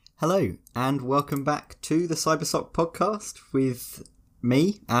Hello, and welcome back to the Cybersock podcast with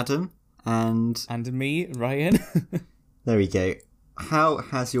me, Adam, and me, Ryan. There we go. How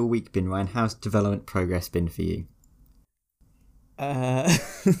has your week been, Ryan? How's development progress been for you? I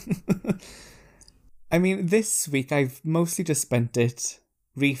mean, this week I've mostly just spent it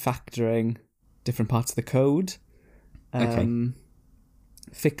refactoring different parts of the code,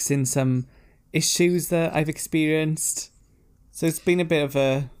 fixing some issues that I've experienced. So it's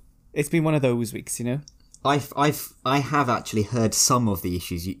been it's been one of those weeks, you know. I have actually heard some of the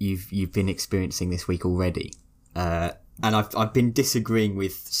issues you've been experiencing this week already, and I've been disagreeing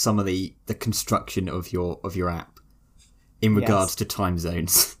with some of the construction of your app in regards to time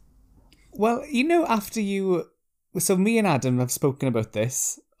zones. Well, you know, so me and Adam have spoken about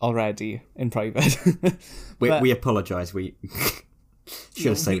this already in private. we apologise. We should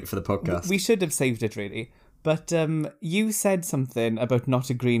have saved it for the podcast. We should have saved it, really. But you said something about not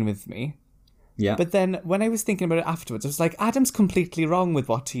agreeing with me. Yeah. But then when I was thinking about it afterwards, I was like, Adam's completely wrong with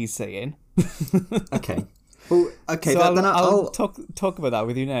what he's saying. Okay. Well, okay. So then I'll talk about that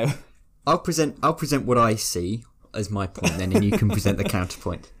with you now. I'll present what I see as my point then, and you can present the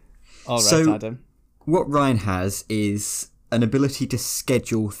counterpoint. All right, so, Adam. What Ryan has is an ability to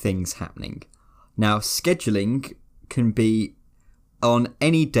schedule things happening. Now, scheduling can be on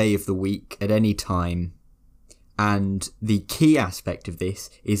any day of the week at any time. And the key aspect of this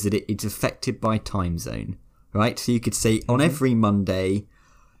is that it's affected by time zone, right? So you could say on every Monday,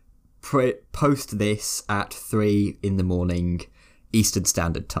 post this at 3 in the morning, Eastern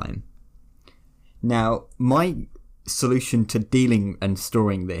Standard Time. Now, my solution to dealing and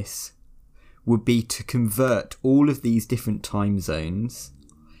storing this would be to convert all of these different time zones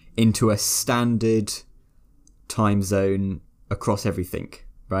into a standard time zone across everything,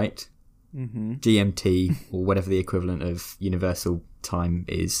 right? Mm-hmm. GMT or whatever the equivalent of universal time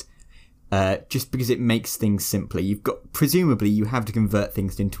is, just because it makes things simpler. Presumably you have to convert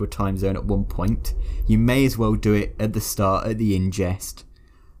things into a time zone at one point. You may as well do it at the start, at the ingest,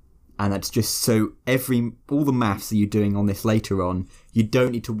 and that's just so all the maths that you're doing on this later on, you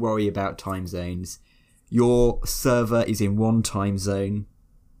don't need to worry about time zones. Your server is in one time zone,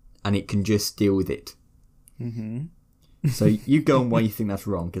 and it can just deal with it. Mm-hmm. So you go on why you think that's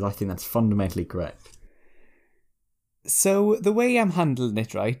wrong, because I think that's fundamentally correct. So the way I'm handling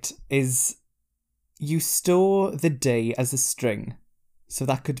it, right, is you store the day as a string. So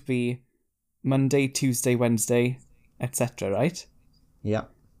that could be Monday, Tuesday, Wednesday, etc., right? Yeah.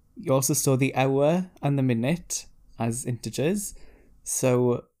 You also store the hour and the minute as integers.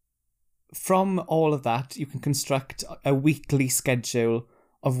 So from all of that, you can construct a weekly schedule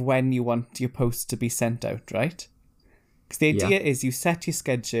of when you want your post to be sent out, right? Because the idea is you set your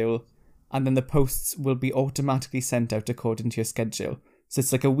schedule and then the posts will be automatically sent out according to your schedule. So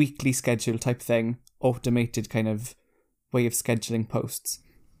it's like a weekly schedule type thing, automated kind of way of scheduling posts.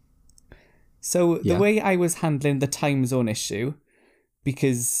 So the way I was handling the time zone issue,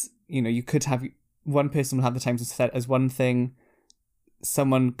 because, you know, you could have one person will have the time zone set as one thing,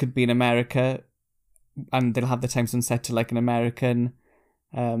 someone could be in America and they'll have the time zone set to like an American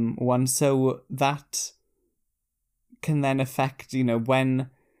one. So that can then affect, you know, when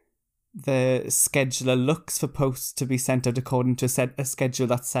the scheduler looks for posts to be sent out according to a schedule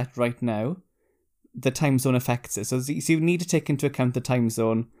that's set right now, the time zone affects it. So you need to take into account the time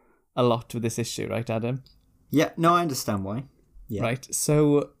zone a lot with this issue, right, Adam? Yeah, no, I understand why. Yeah. Right,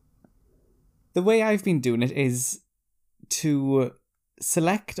 so the way I've been doing it is to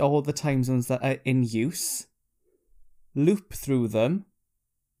select all the time zones that are in use, loop through them,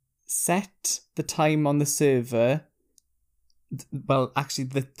 set the time on the server, well, actually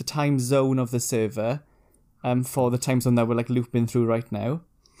the time zone of the server for the time zone that we're like looping through right now,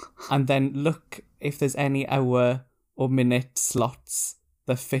 and then look if there's any hour or minute slots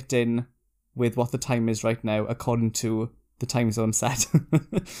that fit in with what the time is right now according to the time zone set.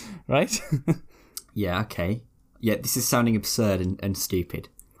 Right? Yeah, okay. Yeah, this is sounding absurd and stupid.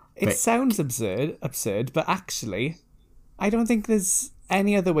 It sounds absurd, but actually I don't think there's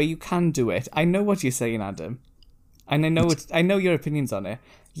any other way you can do it. I know what you're saying, Adam. And I know your opinions on it.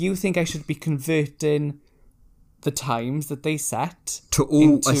 You think I should be converting the times that they set to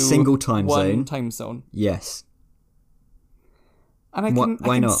all a single time zone. One time zone. Yes. And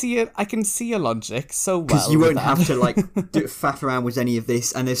I can see your logic so well. Because you won't have to faff around with any of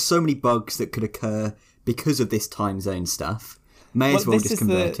this, and there's so many bugs that could occur because of this time zone stuff. May as well just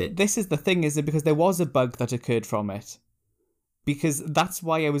convert it. This is the thing, is it? Because there was a bug that occurred from it. Because that's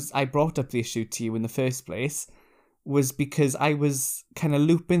why I brought up the issue to you in the first place, was because I was kind of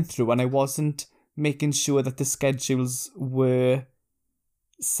looping through and I wasn't making sure that the schedules were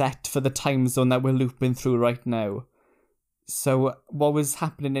set for the time zone that we're looping through right now. So what was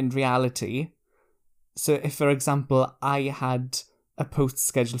happening in reality, so if, for example, I had a post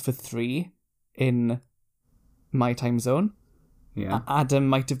scheduled for 3 in my time zone, Adam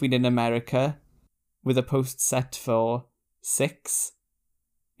might have been in America with a post set for 6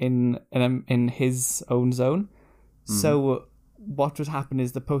 in his own zone. So what would happen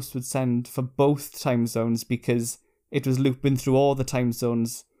is the post would send for both time zones because it was looping through all the time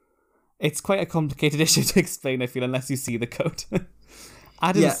zones. It's quite a complicated issue to explain, I feel, unless you see the code.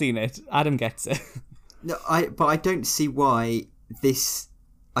 Adam's seen it. Adam gets it. No, but I don't see why this...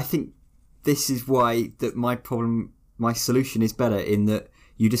 I think this is why that my solution is better, in that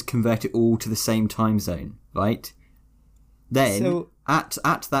you just convert it all to the same time zone, right? Then, at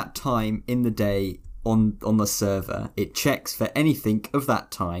that time in the day on the server, it checks for anything of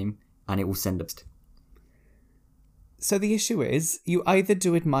that time, and it will send us. So the issue is, you either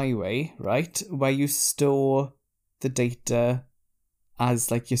do it my way, right, where you store the data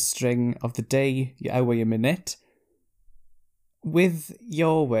as like your string of the day, your hour, your minute. With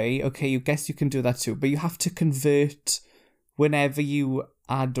your way, okay, you guess you can do that too, but you have to convert whenever you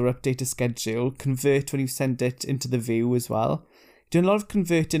add or update a schedule, convert when you send it into the view as well. You're doing a lot of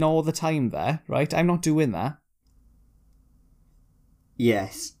converting all the time there, right? I'm not doing that.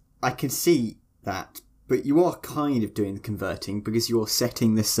 Yes, I can see that. But you are kind of doing the converting because you're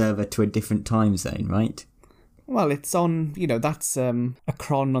setting the server to a different time zone, right? Well, it's on, that's a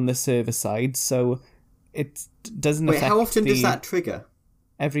cron on the server side, so it doesn't affect. Wait, how often does that trigger?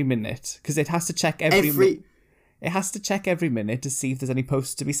 Every minute, because it has to check it has to check every minute to see if there's any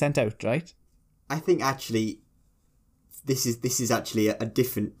posts to be sent out, right? I think actually this is actually a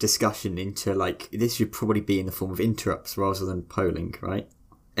different discussion into, like, this should probably be in the form of interrupts rather than polling, right?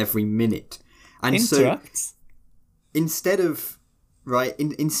 Every minute. And interrupts? So instead of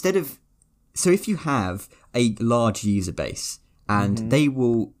so if you have a large user base and they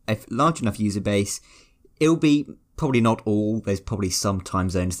will, if large enough user base, it'll be probably not all, there's probably some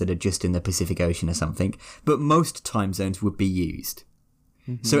time zones that are just in the Pacific Ocean or something, but most time zones would be used.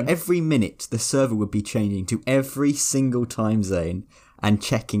 So every minute the server would be changing to every single time zone and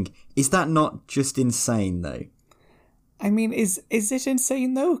checking. Is that not just insane though? I mean, is it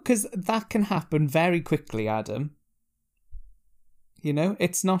insane though? Because that can happen very quickly, Adam.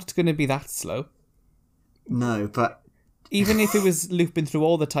 It's not going to be that slow. No, but... Even if it was looping through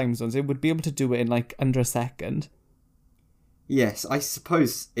all the time zones, it would be able to do it in, like, under a second. Yes, I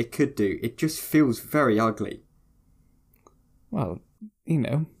suppose it could do. It just feels very ugly. Well,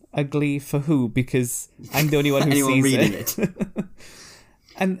 ugly for who? Because I'm the only one who Anyone sees reading it.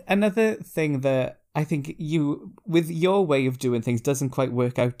 And another thing that I think with your way of doing things, doesn't quite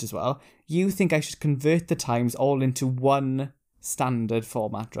work out as well. You think I should convert the times all into one standard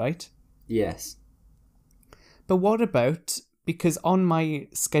format, right? Yes. But what about, because on my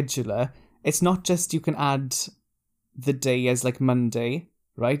scheduler, it's not just you can add the day as like Monday,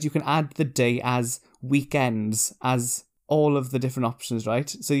 right? You can add the day as weekends, as all of the different options, right?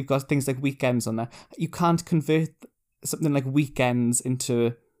 So you've got things like weekends on there. You can't convert something like weekends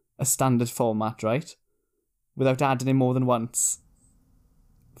into a standard format, right? Without adding in more than once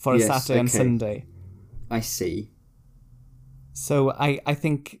for a Saturday and Sunday. I see. So I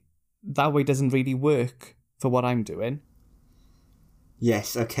think that way doesn't really work for what I'm doing.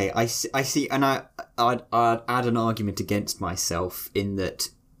 Yes, okay, I see, and I'd add an argument against myself in that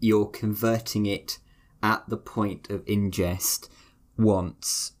you're converting it at the point of ingest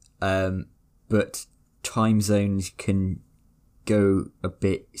once, but time zones can go a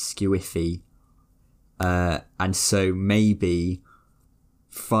bit skew-iffy, and so maybe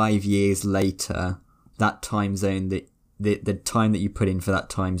 5 years later, that time zone, that the time that you put in for that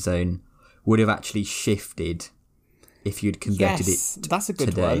time zone would have actually shifted if you'd converted it that's a good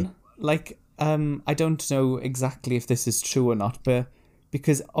today. one. Like, I don't know exactly if this is true or not, but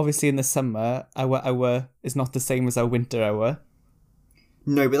because obviously in the summer, our hour is not the same as our winter hour.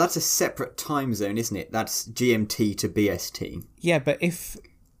 No, but that's a separate time zone, isn't it? That's GMT to BST. Yeah, but if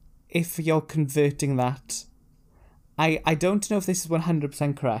you're converting that... I don't know if this is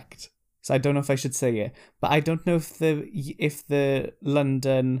 100% correct, so I don't know if I should say it, but I don't know if the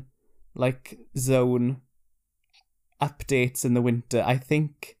London, like, zone updates in the winter. I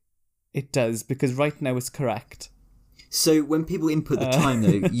think it does, because right now it's correct. So when people input the time,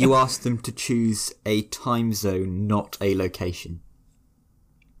 though, you ask them to choose a time zone, not a location.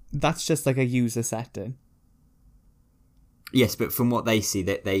 That's just like a user setting. Yes, but from what they see,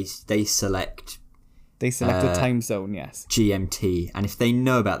 that they select... They select a time zone, yes. GMT. And if they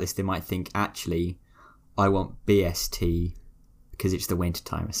know about this, they might think, actually, I want BST because it's the winter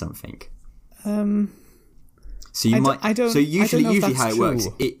time or something. So I don't usually know if how that's it works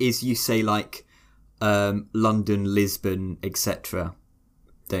true. is you say like London, Lisbon, etc.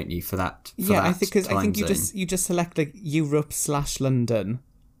 Don't you for that? I think you zone. you just select like Europe/London.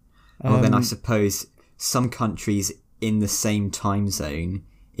 Well, then I suppose some countries in the same time zone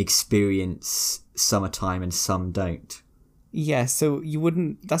experience summertime and some don't. Yeah, so you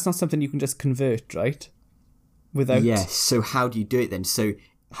wouldn't. That's not something you can just convert, right? Without. Yes. So how do you do it then? So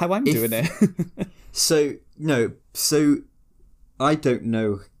How I'm doing it. So I don't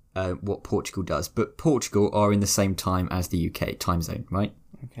know what Portugal does, but Portugal are in the same time as the UK time zone, right?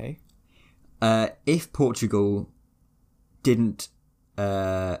 Okay. If Portugal didn't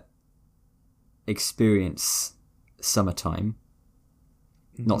experience summertime,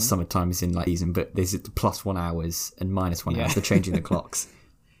 not summertime as in like season, but there's plus 1 hours and minus 1 hour. They're changing the clocks.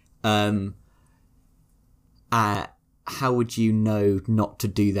 How would you know not to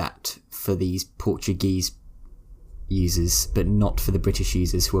do that for these Portuguese users, but not for the British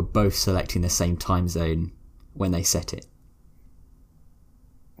users who are both selecting the same time zone when they set it?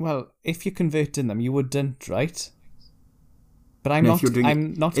 Well, if you're converting them, you wouldn't, right? But I'm No, not. if you're doing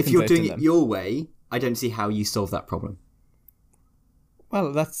I'm not. If you're doing them. it your way, I don't see how you solve that problem.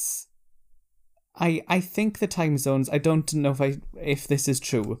 Well, that's. I think the time zones. I don't know if this is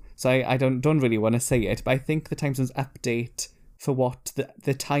true, so I don't really want to say it. But I think the time zones update for what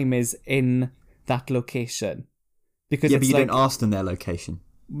the time is in that location, because but you don't ask them their location.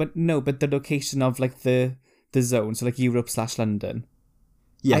 But the location of like the zone, so like Europe/London.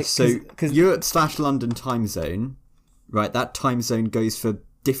 Yes, so Europe/London time zone, right? That time zone goes for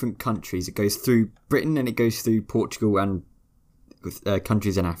different countries. It goes through Britain and it goes through Portugal and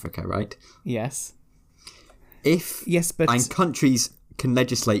countries in Africa, right? Yes. But countries can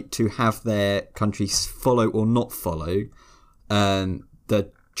legislate to have their countries follow or not follow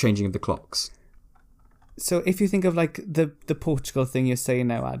the changing of the clocks. So if you think of like the Portugal thing you're saying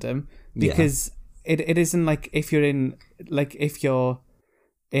now, Adam, because it isn't like if you're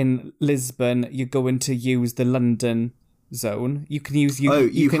in Lisbon, you're going to use the London zone. You can use you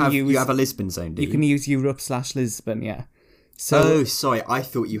have a Lisbon zone. Do you can use Europe/Lisbon, yeah. So sorry, I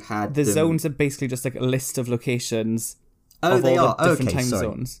thought you had the zones are basically just like a list of locations. They all are the different time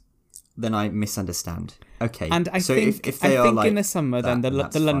zones. Then I misunderstand. Okay, and I think in the summer, then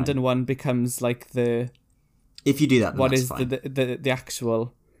the London one becomes like the. If you do that, then what that's is fine. the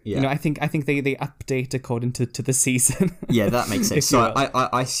actual? Yeah. You know, I think they update according to the season. Yeah, that makes sense. So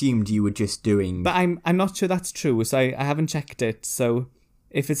I assumed you were just doing. But I'm not sure that's true. So I haven't checked it. So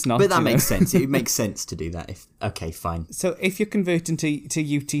if it's not, but that makes sense. It makes sense to do that. Okay, fine. So if you're converting to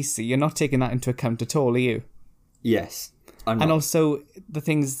UTC, you're not taking that into account at all, are you? Yes, I'm not. And also the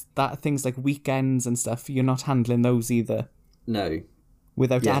things like weekends and stuff, you're not handling those either. No.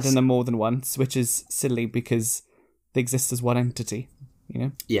 Without adding them more than once, which is silly because they exist as one entity. You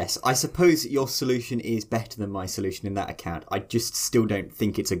know? Yes, I suppose your solution is better than my solution in that account. I just still don't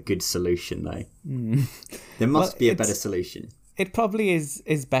think it's a good solution, though. There must be a better solution. It probably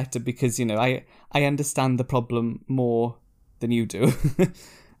is better because, you know, I understand the problem more than you do.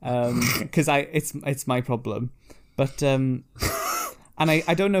 Because it's my problem. But and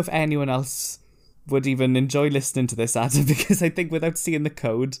I don't know if anyone else would even enjoy listening to this, Adam, because I think without seeing the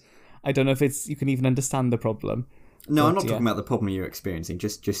code, I don't know if you can even understand the problem. No, I'm not talking about the problem you're experiencing,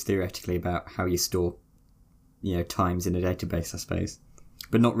 just theoretically about how you store, times in a database, I suppose.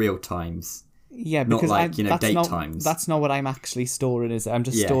 But not real times. Yeah, because not like, date times. That's not what I'm actually storing, is it? I'm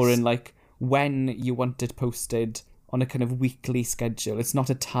just storing like when you want it posted on a kind of weekly schedule. It's not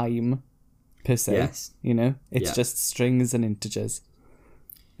a time per se. Yes. It's just strings and integers.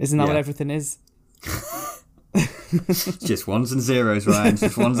 Isn't that what everything is? Just ones and zeros, Ryan.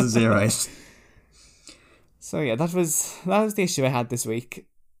 Just ones and zeros. So yeah, that was the issue I had this week.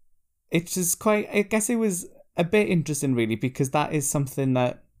 It was I guess it was a bit interesting really, because that is something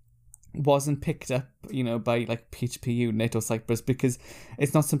that wasn't picked up, by like PHP Unit or Cypress, because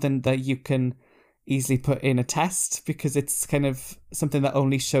it's not something that you can easily put in a test, because it's kind of something that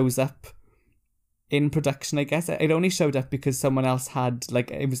only shows up in production, I guess. It only showed up because someone else had,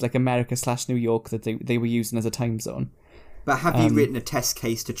 it was like America/New York that they were using as a time zone. But have you written a test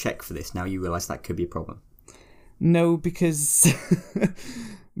case to check for this now you realise that could be a problem? No, because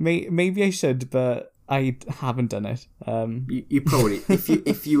maybe I should, but I haven't done it. You probably,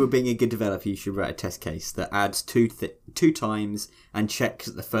 if you were being a good developer, you should write a test case that adds two times and checks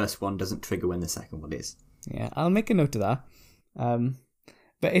that the first one doesn't trigger when the second one is. Yeah, I'll make a note of that.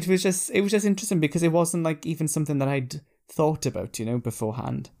 But it was just interesting because it wasn't like even something that I'd thought about,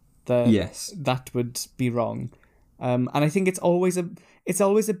 beforehand. That would be wrong. And I think it's always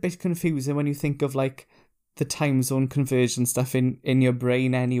a bit confusing when you think of like the time zone conversion stuff in your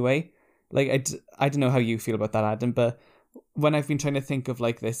brain anyway. Like I don't know how you feel about that, Adam, but when I've been trying to think of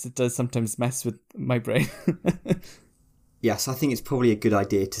like this, it does sometimes mess with my brain. Yes, I think it's probably a good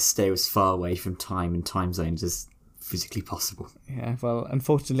idea to stay as far away from time and time zones as physically possible. Yeah, well,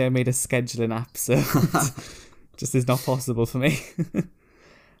 unfortunately I made a scheduling app, so it just is not possible for me.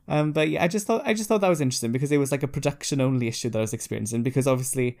 But yeah, I just thought that was interesting because it was like a production only issue that I was experiencing, because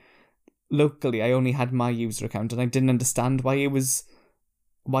obviously locally I only had my user account and I didn't understand why this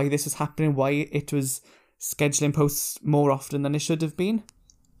was happening, why it was scheduling posts more often than it should have been.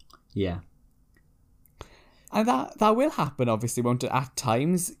 Yeah. And that will happen, obviously, won't it? At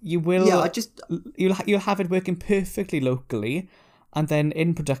times, you will. Yeah, you'll have it working perfectly locally, and then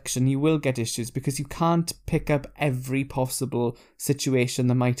in production, you will get issues because you can't pick up every possible situation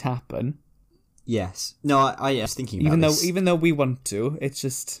that might happen. Yes. No, I was thinking about this. Even though we want to,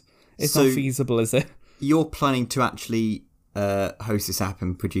 it's not feasible, is it? You're planning to actually host this app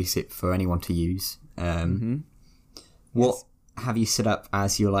and produce it for anyone to use. What have you set up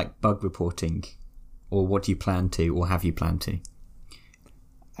as your like bug reporting? Or what do you plan to, or have you planned to?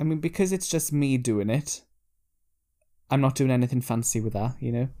 I mean, because it's just me doing it, I'm not doing anything fancy with that,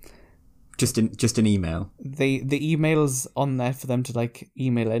 you know? Just an email? The email's on there for them to, like,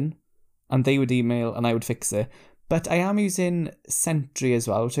 email in, and they would email, and I would fix it. But I am using Sentry as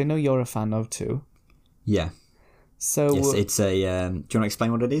well, which I know you're a fan of too. Yeah. So yes, it's a... do you want to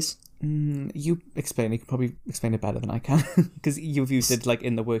explain what it is? You explain. You can probably explain it better than I can, because you've used it, like,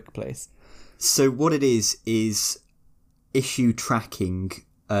 in the workplace. So what it is issue tracking.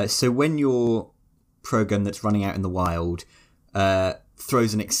 So when your program that's running out in the wild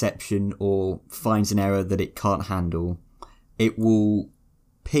throws an exception or finds an error that it can't handle, it will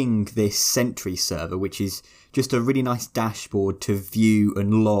ping this Sentry server, which is just a really nice dashboard to view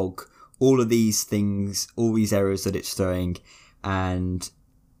and log all of these things, all these errors that it's throwing, and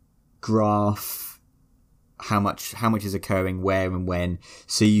graph how much is occurring, where and when,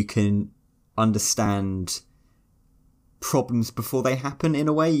 so you can understand problems before they happen. In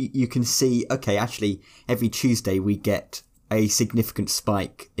a way, you can see, okay, actually every Tuesday we get a significant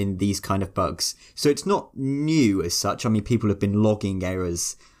spike in these kind of bugs. So it's not new as such. I mean, people have been logging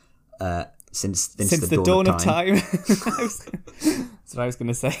errors since the dawn of time. That's what I was going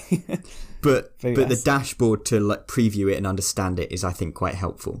to say. but the dashboard to like preview it and understand it is, I think, quite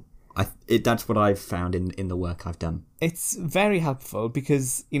helpful. That's what I've found in the work I've done. It's very helpful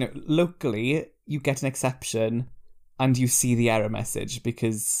because, you know, locally you get an exception and you see the error message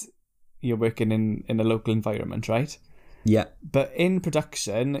because you're working in a local environment, right? Yeah. But in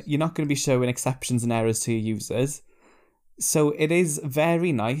production, you're not going to be showing exceptions and errors to your users. So it is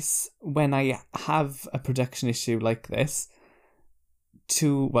very nice when I have a production issue like this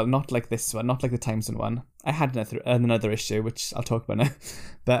not like this one, not like the time zone one. I had another issue, which I'll talk about now.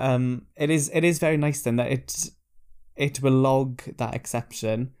 But it is very nice then that it will log that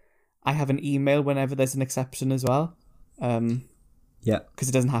exception. I have an email whenever there's an exception as well. Yeah. Because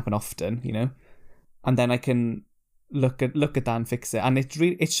it doesn't happen often, you know. And then I can look at that and fix it. And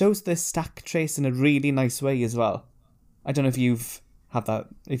it shows the stack trace in a really nice way as well. I don't know if you've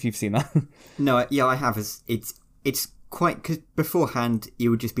seen that. No, yeah, I have. It's quite, because beforehand it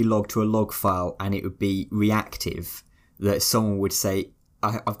would just be logged to a log file and it would be reactive, that someone would say,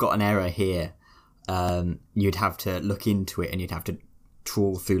 I've got an error here. You'd have to look into it and you'd have to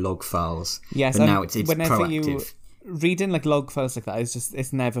trawl through log files. Yes, but now it's whenever proactive. Reading like log files like that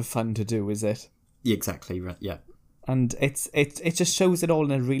it's never fun to do, is it? Exactly, right, yeah. And it just shows it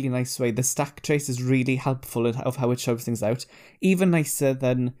all in a really nice way. The stack trace is really helpful of how it shows things out. Even nicer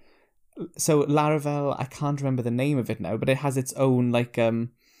than... So Laravel, I can't remember the name of it now, but it has its own like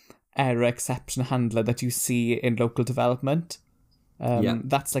error exception handler that you see in local development.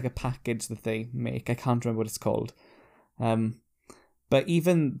 That's like a package that they make. I can't remember what it's called. But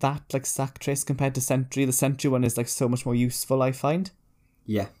even that, like stack trace compared to Sentry, the Sentry one is like so much more useful, I find.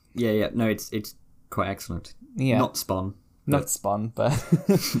 Yeah. No, it's quite excellent. Yeah. Not Spawn. Not Spawn, but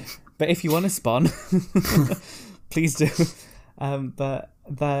but if you want to Spawn, please do.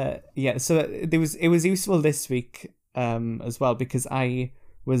 So it was useful this week as well, because I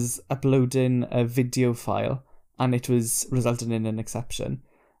was uploading a video file and it was resulting in an exception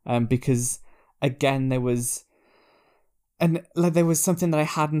because again there was something that I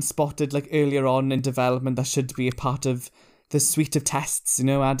hadn't spotted like earlier on in development that should be a part of the suite of tests, you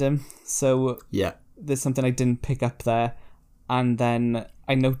know, Adam. So yeah, there's something I didn't pick up there, and then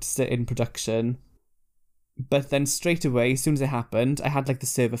I noticed it in production. But then straight away, as soon as it happened, I had like the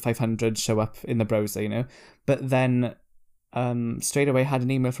server 500 show up in the browser, you know. But then straight away I had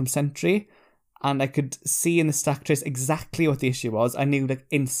an email from Sentry, and I could see in the stack trace exactly what the issue was. I knew like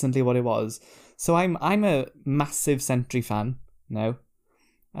instantly what it was. So I'm a massive Sentry fan now.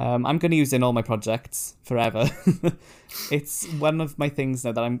 I'm going to use it in all my projects forever. It's one of my things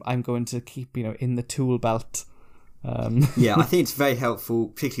now that I'm going to keep, you know, in the tool belt. Yeah, I think it's very helpful,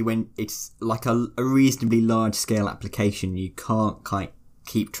 particularly when it's like a reasonably large scale application. You can't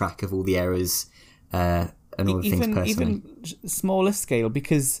keep track of all the errors and all the things personally. Even smaller scale,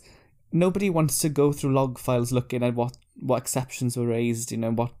 because nobody wants to go through log files looking at what exceptions were raised, you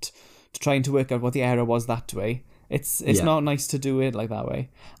know, trying to work out what the error was that way. It's not nice to do it like that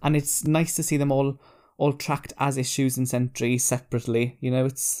way, and it's nice to see them all tracked as issues in Sentry separately. You know,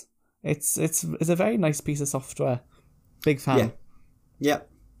 it's a very nice piece of software. Big fan. Yeah.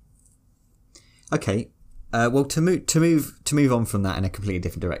 Okay. Well, to move on from that in a completely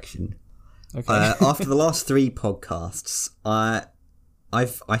different direction. Okay. After the last 3 podcasts, I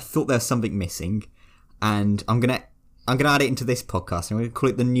thought there was something missing, and I'm gonna add it into this podcast. I'm gonna call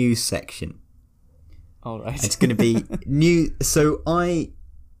it the news section. All right. It's going to be new. So I,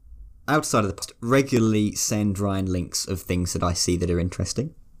 outside of the post, regularly send Ryan links of things that I see that are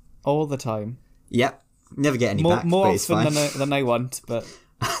interesting. All the time. Yep. Never get any back, more but it's often fine. than I want, but...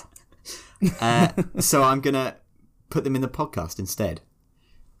 So I'm going to put them in the podcast instead.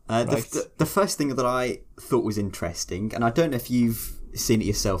 Right. The first thing that I thought was interesting, and I don't know if you've seen it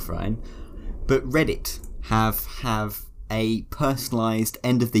yourself, Ryan, but Reddit have a personalised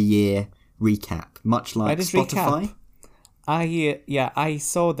end of the year recap, much like Spotify. Recap. I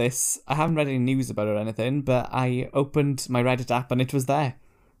saw this. I haven't read any news about it or anything, but I opened my Reddit app and it was there.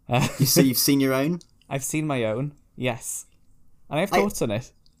 So you've seen your own? I've seen my own, yes. And I have thoughts on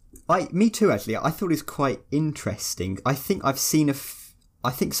it. Me too, actually. I thought it was quite interesting. I think I've seen I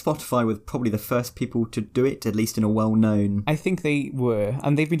think Spotify were probably the first people to do it, at least in a well-known... I think they were,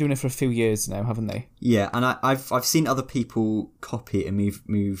 and they've been doing it for a few years now, haven't they? Yeah, and I've seen other people copy it and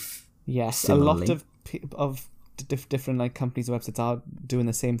move yes, similarly. A lot of different like companies and websites are doing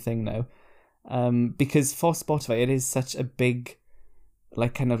the same thing now. Because for Spotify, it is such a big,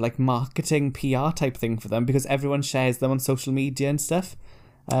 like kind of like marketing PR type thing for them, because everyone shares them on social media and stuff.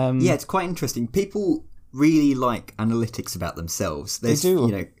 Yeah, it's quite interesting. People really like analytics about themselves. They do.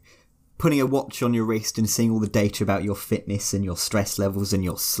 You know, putting a watch on your wrist and seeing all the data about your fitness and your stress levels and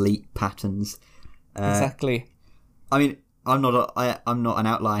your sleep patterns. Exactly. I mean, I'm not an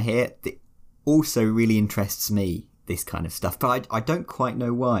outlier here. It also really interests me, this kind of stuff, but I don't quite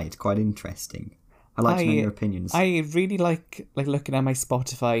know why. It's quite interesting. I'd like to know your opinions. I really like looking at my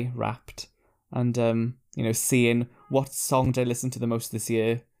Spotify Wrapped and you know, seeing what song did I listen to the most this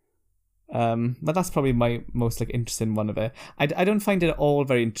year. But that's probably my most like interesting one of it. I don't find it all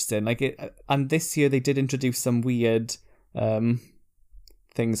very interesting. Like it, and this year they did introduce some weird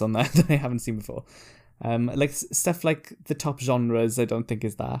things on there that I haven't seen before. Like stuff like the top genres I don't think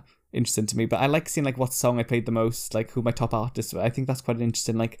is that interesting to me, but I like seeing like what song I played the most, like who my top artists were. I think that's quite an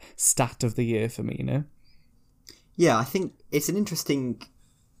interesting like stat of the year for me, you know? Yeah, I think it's an interesting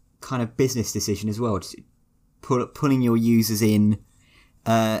kind of business decision as well, just pulling your users in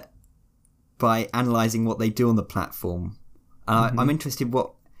by analysing what they do on the platform. I'm interested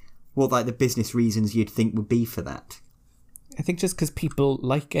what like the business reasons you'd think would be for that. I think just because people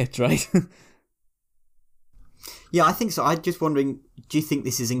like it, right? Yeah, I think so. I'm just wondering, do you think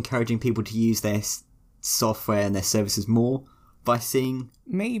this is encouraging people to use their software and their services more by seeing...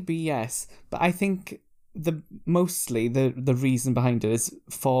 Maybe, yes. But I think mostly the reason behind it is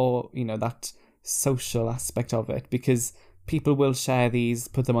for, you know, that social aspect of it, because people will share these,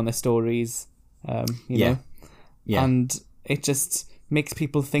 put them on their stories, you know? Yeah. And it just makes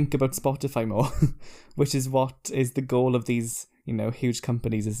people think about Spotify more, which is what is the goal of these, you know, huge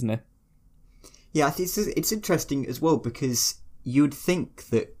companies, isn't it? Yeah, I think it's interesting as well, because you'd think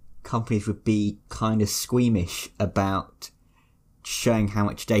that companies would be kind of squeamish about showing how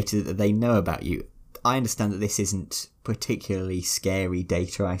much data that they know about you. I understand that this isn't particularly scary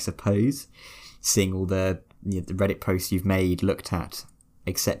data, I suppose, seeing all the Reddit posts you've made, looked at,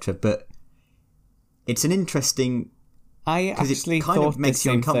 etc. But it's an interesting... I actually it kind thought of makes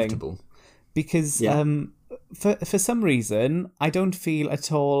you uncomfortable. Because for some reason, I don't feel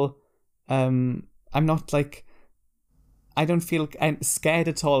at all... I'm not like... I don't feel scared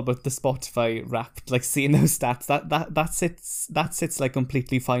at all about the Spotify Wrapped, like seeing those stats. That sits like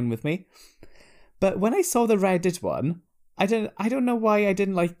completely fine with me. But when I saw the Reddit one, I don't know why I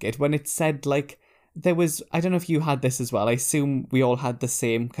didn't like it when it said like there was, I don't know if you had this as well. I assume we all had the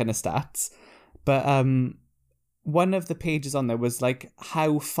same kind of stats, but one of the pages on there was like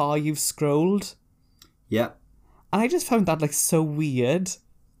how far you've scrolled. Yeah. And I just found that like so weird.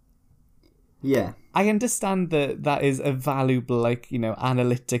 Yeah. I understand that that is a valuable, like, you know,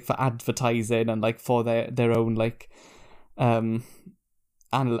 analytic for advertising and like for their own like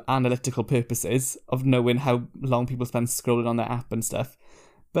analytical purposes of knowing how long people spend scrolling on their app and stuff.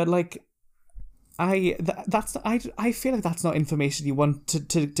 But like, I feel like that's not information you want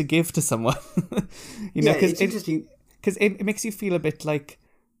to give to someone. You know, because it's interesting. Because it makes you feel a bit like,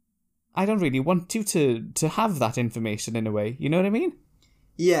 I don't really want you to have that information in a way. You know what I mean?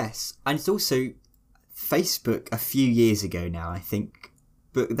 Yes, and it's also Facebook a few years ago now, I think,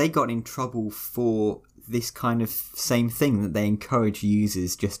 but they got in trouble for this kind of same thing, that they encourage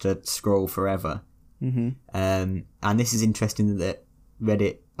users just to scroll forever. Mm-hmm. And this is interesting that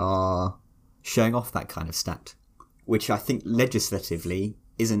Reddit are showing off that kind of stat, which I think legislatively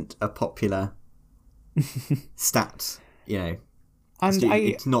isn't a popular stat, you know. And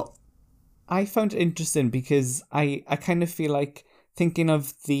it's not. I found it interesting because I kind of feel like, thinking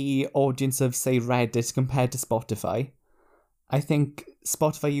of the audience of, say, Reddit compared to Spotify, I think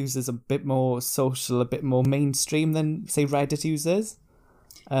Spotify users a bit more social, a bit more mainstream than, say, Reddit users.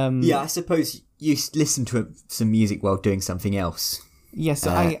 Yeah, I suppose you listen to some music while doing something else. Yeah,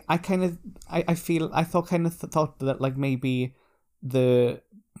 so I thought that like maybe the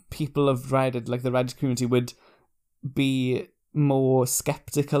people of Reddit, like the Reddit community, would be more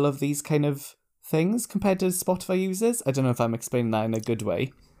skeptical of these kind of things compared to Spotify users. I don't know if I'm explaining that in a good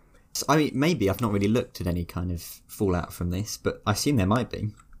way. I mean, maybe I've not really looked at any kind of fallout from this, but I assume there might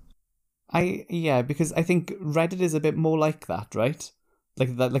be. Because I think Reddit is a bit more like that, right?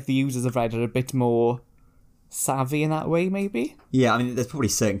 Like that, like the users of Reddit are a bit more savvy in that way, maybe. Yeah, I mean, there's probably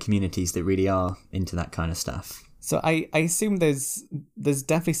certain communities that really are into that kind of stuff. So I assume there's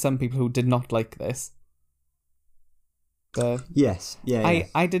definitely some people who did not like this. But yes, yeah.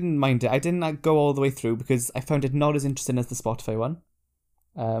 I didn't mind it. I didn't go all the way through because I found it not as interesting as the Spotify one.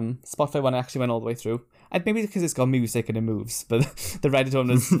 Spotify one I actually went all the way through. And maybe because it's got music and it moves, but the Reddit one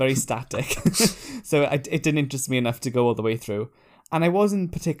was very static. So it didn't interest me enough to go all the way through. And I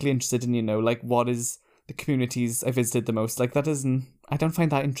wasn't particularly interested in, you know, like what is the communities I visited the most. Like I don't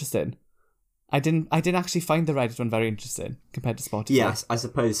find that interesting. I didn't actually find the Reddit one very interesting compared to Spotify. Yes, I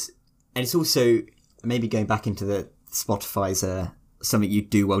suppose. And it's also maybe going back into the Spotify's something you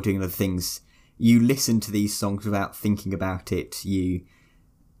do while doing other things. You listen to these songs without thinking about it. You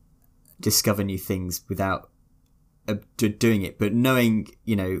discover new things without doing it. But knowing,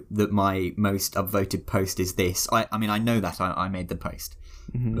 you know, that my most upvoted post is this, I mean, I know that I made the post,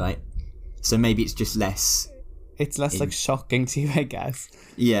 right? So maybe it's just less. It's less like shocking to you, I guess.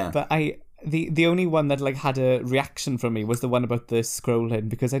 Yeah. But the only one that like had a reaction from me was the one about the scrolling,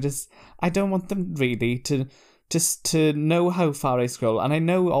 because I don't want them really to know how far I scroll. And I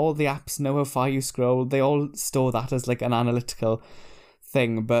know all the apps know how far you scroll. They all store that as like an analytical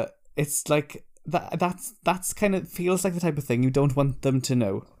thing, but it's like that's kind of feels like the type of thing you don't want them to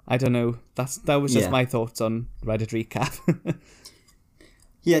know. I don't know. That was just my thoughts on Reddit recap.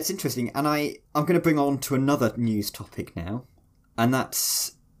 Yeah, it's interesting. And I'm going to bring on to another news topic now, and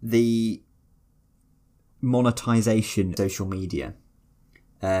that's the monetization of social media.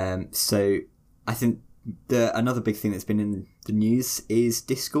 So I think another big thing that's been in the news is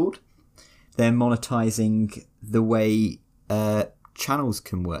Discord. They're monetizing the way channels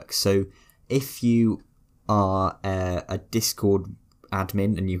can work. So if you are a Discord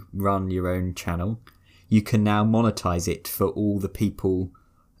admin and you run your own channel, you can now monetize it for all the people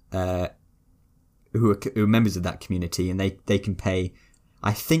who are members of that community, and they can pay,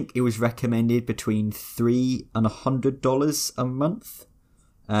 I think it was recommended between $3 and $100 a month,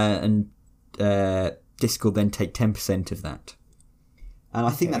 and Discord then take 10% of that. And I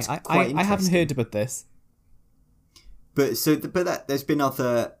think that's quite interesting. I haven't heard about this. But there's been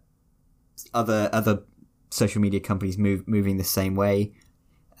other social media companies moving the same way.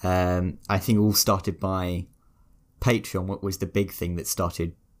 I think all started by Patreon. What was the big thing that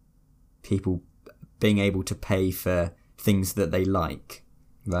started people being able to pay for things that they like,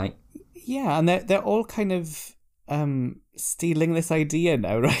 right? Yeah, and they're all kind of stealing this idea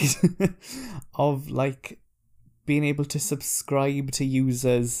now, right? Of like being able to subscribe to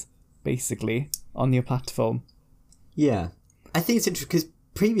users basically on your platform. Yeah, I think it's interesting because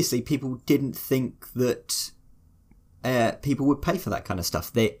previously people didn't think that people would pay for that kind of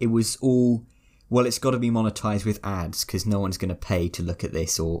stuff. It was all, well, it's got to be monetized with ads because no one's going to pay to look at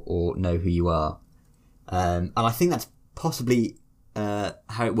this or know who you are. And I think that's possibly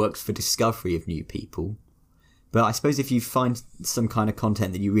how it works for discovery of new people. But I suppose if you find some kind of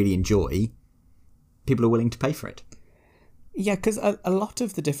content that you really enjoy, people are willing to pay for it. Yeah, because a lot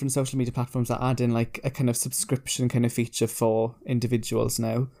of the different social media platforms are adding like a kind of subscription kind of feature for individuals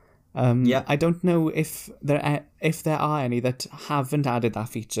now. I don't know if there are any that haven't added that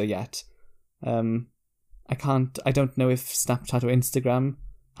feature yet. I don't know if Snapchat or Instagram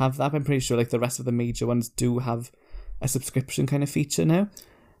have that. I'm pretty sure like the rest of the major ones do have a subscription kind of feature now.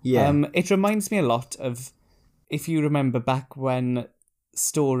 Yeah. It reminds me a lot of, if you remember back when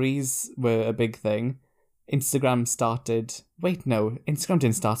stories were a big thing, Instagram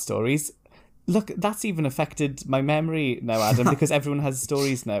didn't start stories. Look, that's even affected my memory now, Adam, because everyone has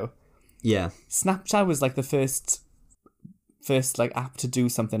stories now. Yeah. Snapchat was like the first like app to do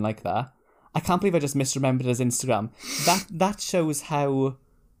something like that. I can't believe I just misremembered it as Instagram. That shows how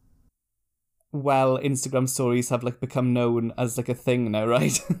well Instagram stories have like become known as like a thing now,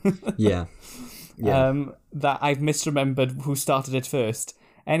 right? Yeah. Yeah. That I've misremembered who started it first.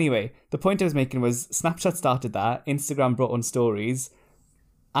 Anyway, the point I was making was Snapchat started that, Instagram brought on stories,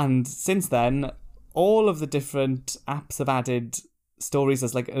 and since then, all of the different apps have added stories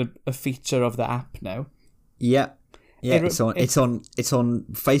as like a feature of the app now. Yeah. Yeah, it's on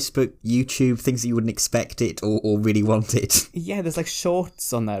Facebook, YouTube, things that you wouldn't expect it or really want it. Yeah, there's like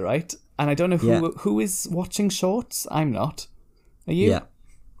shorts on there, right? And I don't know who is watching shorts. I'm not. Are you? Yeah.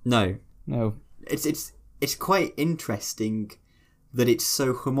 No. It's quite interesting that it's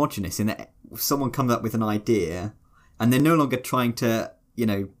so homogenous in that someone comes up with an idea and they're no longer trying to,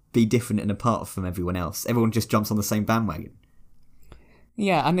 be different and apart from everyone else. Everyone just jumps on the same bandwagon.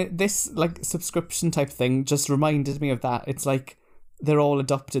 Yeah, and this like subscription type thing just reminded me of that. It's like they're all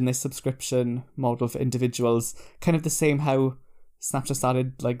adopting this subscription model for individuals, kind of the same how Snapchat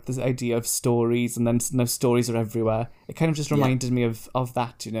started like this idea of stories, and then now stories are everywhere. It kind of just reminded me of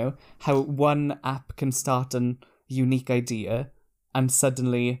that, how one app can start a unique idea, and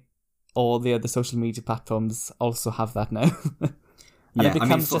suddenly all the other social media platforms also have that now. And it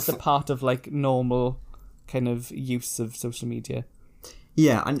becomes just a part of like normal kind of use of social media.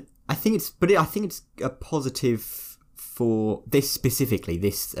 Yeah, and I think it's a positive for this specifically.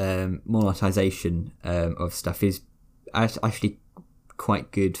 This monetization of stuff is actually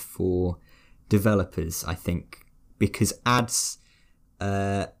quite good for developers, I think, because ads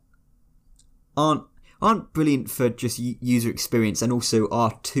aren't brilliant for just user experience, and also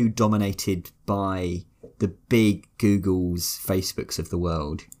are too dominated by the big Googles, Facebooks of the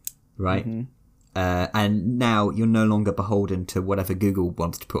world, right? Mm-hmm. And now you're no longer beholden to whatever Google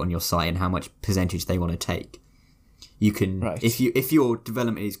wants to put on your site and how much percentage they want to take. You can, if your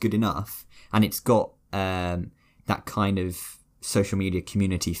development is good enough and it's got that kind of social media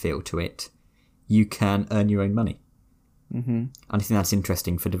community feel to it, you can earn your own money. Mm-hmm. And I think that's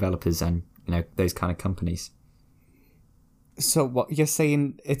interesting for developers and those kind of companies. So what you're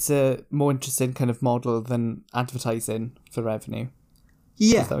saying, it's a more interesting kind of model than advertising for revenue?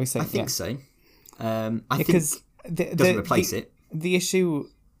 Yeah, I think so. I think it doesn't replace it. The issue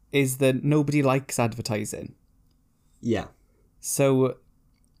is that nobody likes advertising. Yeah. So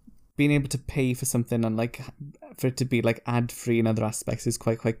being able to pay for something and like for it to be like ad free in other aspects is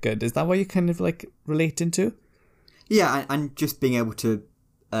quite good. Is that what you're kind of like relating to? Yeah, and just being able to.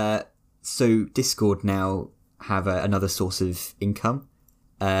 So Discord now have another source of income,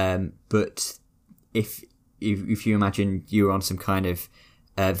 but if you imagine you're on some kind of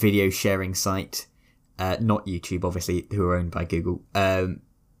video sharing site, not YouTube, obviously, who are owned by Google.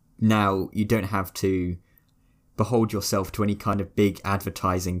 Now you don't have to behold yourself to any kind of big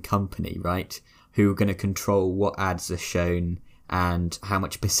advertising company, right? Who are going to control what ads are shown and how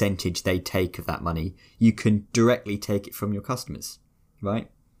much percentage they take of that money. You can directly take it from your customers, right?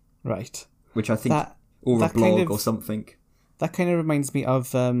 Right. Which I think, or a blog or something. That kind of reminds me of,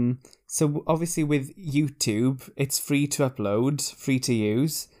 so obviously with YouTube, it's free to upload, free to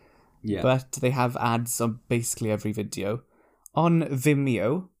use, but they have ads on basically every video. On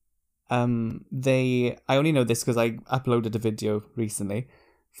Vimeo, I only know this because I uploaded a video recently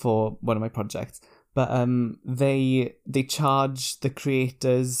for one of my projects, but they charge the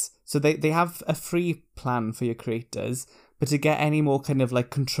creators, so they have a free plan for your creators, but to get any more kind of like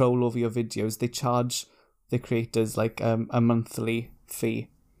control over your videos, they charge the creators like a monthly fee,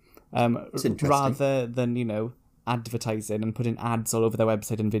 rather than advertising and putting ads all over their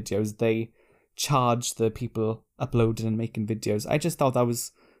website and videos. They charge the people uploading and making videos. I just thought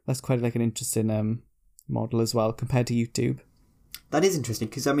that's quite like an interesting model as well compared to YouTube. That is interesting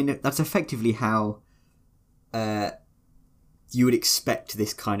because that's effectively how you would expect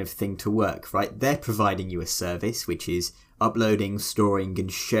this kind of thing to work, right? They're providing you a service which is uploading, storing,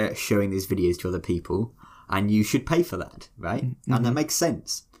 and showing these videos to other people. And you should pay for that, right? Mm-hmm. And that makes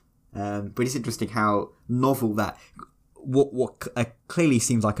sense. But it's interesting how novel that what clearly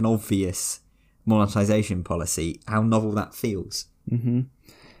seems like an obvious monetization policy, how novel that feels. Mm-hmm.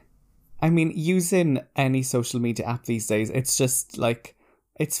 I mean, using any social media app these days, it's just like,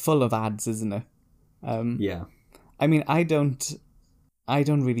 it's full of ads, isn't it? Yeah. I mean, I don't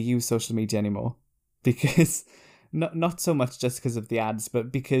really use social media anymore because not so much just because of the ads,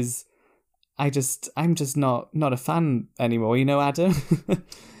 but because I'm just not a fan anymore. You know, Adam.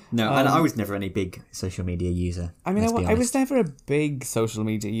 No, and I was never any big social media user. I mean, I I was never a big social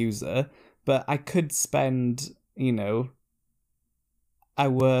media user, but I could spend,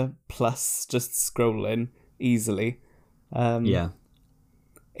 hour plus just scrolling easily. Yeah.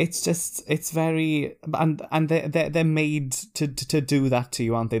 It's very, and they're made to do that to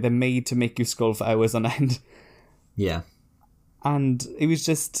you, aren't they? They're made to make you scroll for hours on end. Yeah. And it was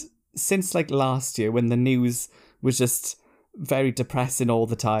just, since like last year when the news was just very depressing all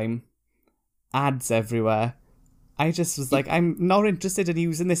the time, ads everywhere, I just was like, I'm not interested in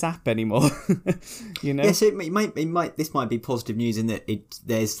using this app anymore. Yeah, so this might be positive news in that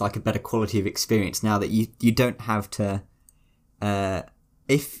there's like a better quality of experience now that you don't have to,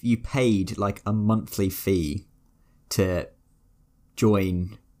 if you paid like a monthly fee to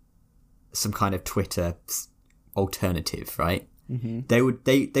join some kind of Twitter alternative, right? Mm-hmm.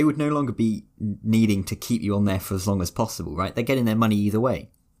 They would no longer be needing to keep you on there for as long as possible, right? They're getting their money either way.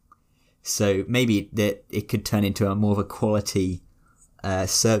 So maybe that it could turn into a more of a quality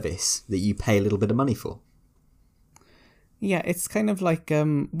service that you pay a little bit of money for. Yeah, it's kind of like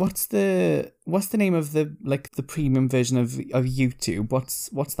what's the name of the premium version of YouTube?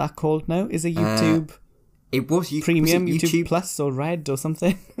 What's that called now? Is it YouTube? It was Premium, was it YouTube Plus or Red or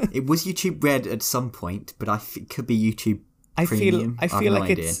something. It was YouTube Red at some point, but it could be YouTube Premium. I feel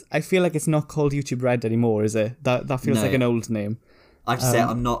like it's not called YouTube Red anymore, is it? That feels like an old name. I have to say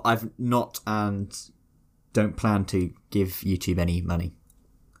I've not and don't plan to give YouTube any money.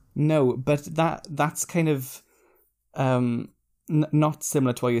 No, but that's kind of not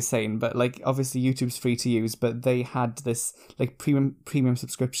similar to what you're saying, but like obviously YouTube's free to use, but they had this like premium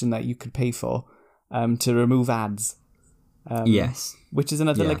subscription that you could pay for to remove ads. Yes. Which is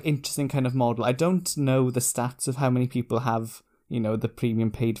another like interesting kind of model. I don't know the stats of how many people have, the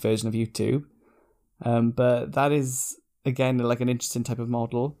premium paid version of YouTube. But that is again like an interesting type of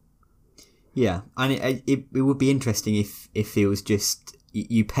model. Yeah, and it would be interesting if it was just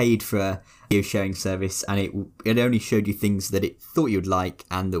you paid for a video sharing service and it only showed you things that it thought you'd like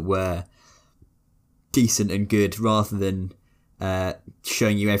and that were decent and good, rather than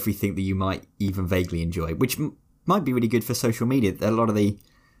showing you everything that you might even vaguely enjoy, which might be really good for social media. A lot of the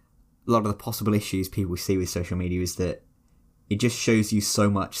possible issues people see with social media is that it just shows you so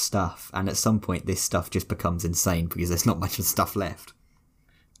much stuff, and at some point this stuff just becomes insane because there's not much of stuff left.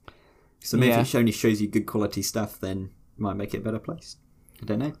 So maybe if it only shows you good quality stuff, then it might make it a better place. I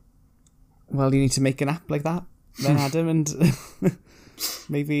don't know. Well, you need to make an app like that then, Adam, and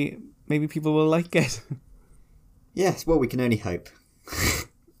maybe people will like it. Yes, well, we can only hope.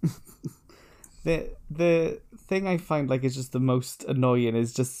 The thing I find like is just the most annoying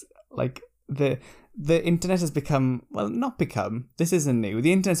is just like the internet has become, well, not become, this isn't new.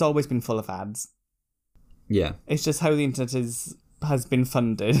 The internet's always been full of ads. Yeah. It's just how the internet has been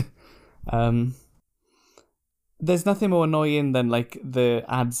funded. There's nothing more annoying than like the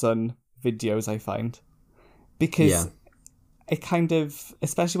ads on videos, I find, because it kind of,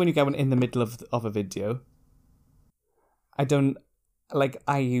 especially when you go in the middle of a video. I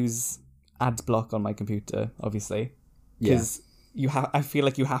use ad block on my computer, obviously, because I feel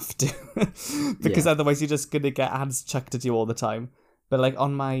like you have to, because otherwise you're just gonna get ads chucked at you all the time. But like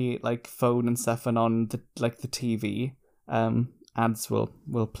on my like phone and stuff, and on the TV, ads will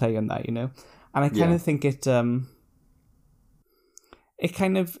play on that, and I kind of think it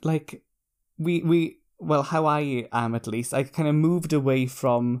kind of like well, how I am, at least, I kind of moved away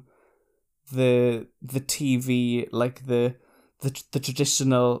from the TV, like the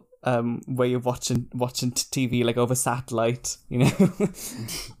traditional way of watching TV, like over satellite,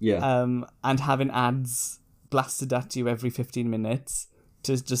 and having ads blasted at you every 15 minutes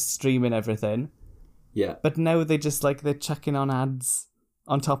to just streaming everything. Yeah. But now they're chucking on ads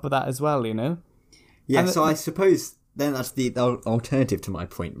on top of that as well, Yeah, so I suppose then that's the alternative to my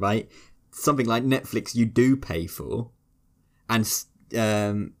point, right? Something like Netflix you do pay for, and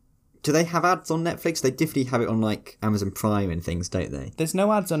do they have ads on Netflix? They definitely have it on like Amazon Prime and things, don't they? There's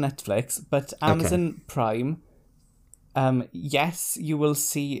no ads on Netflix, but Amazon Prime, yes, you will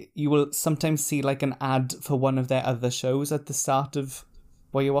sometimes see like an ad for one of their other shows at the start of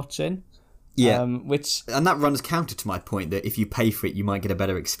what you're watching. Yeah. Which And that runs counter to my point that if you pay for it, you might get a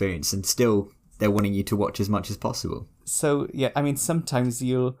better experience, and still they're wanting you to watch as much as possible. so yeah, I mean sometimes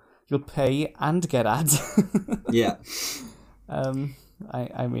you'll pay and get ads. Yeah.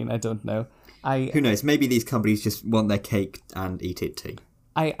 I mean I don't know. Who knows? Maybe these companies just want their cake and eat it too.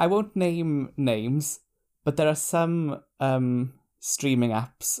 I won't name names, but there are some streaming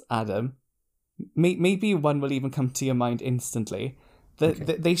apps, Adam. Maybe one will even come to your mind instantly.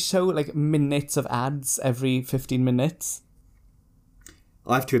 They show like minutes of ads every 15 minutes.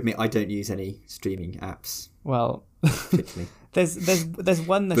 I have to admit, I don't use any streaming apps. Well, particularly. there's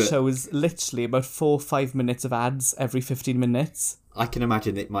one that shows literally about 4 or 5 minutes of ads every 15 minutes. I can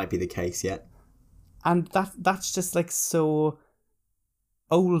imagine it might be the case, yeah. And that's just like so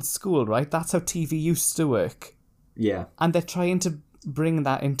old school, right? That's how TV used to work. Yeah. And they're trying to bring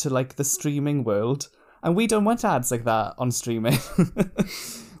that into like the streaming world. And we don't want ads like that on streaming.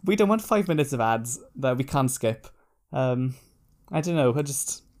 We don't want 5 minutes of ads that we can't skip. I don't know.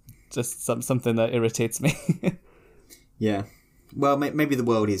 Just something that irritates me. Yeah. Well, maybe the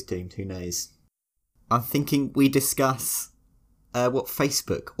world is doomed. Who knows? I'm thinking we discuss what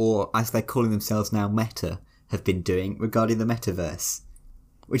Facebook, or as they're calling themselves now, Meta, have been doing regarding the Metaverse,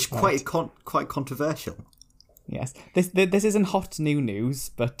 which is quite controversial. Yes, this isn't hot new news,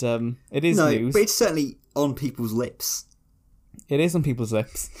 but it is news. But it's certainly on people's lips. It is on people's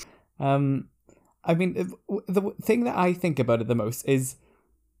lips. I mean, the thing that I think about it the most is,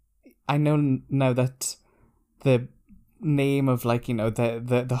 I know now that the name of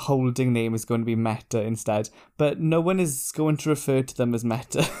the holding name is going to be Meta instead, but no one is going to refer to them as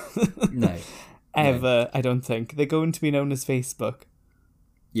Meta. No. Ever, no. I don't think. They're going to be known as Facebook.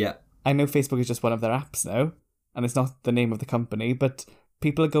 Yeah. I know Facebook is just one of their apps now, and it's not the name of the company, but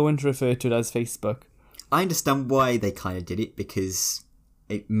people are going to refer to it as Facebook. I understand why they kind of did it, because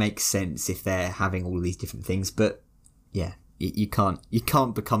it makes sense if they're having all these different things, but yeah, you can't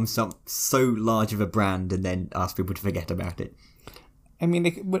become so large of a brand and then ask people to forget about it. I mean,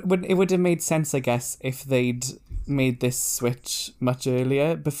 it would have made sense, I guess, if they'd made this switch much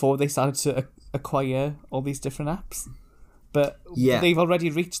earlier, before they started to acquire all these different apps. But yeah, they've already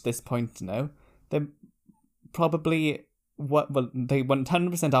reached this point now. They're probably they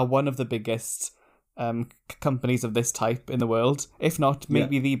 100% are one of the biggest companies of this type in the world, if not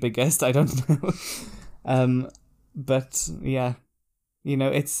maybe the biggest. I don't know. But yeah,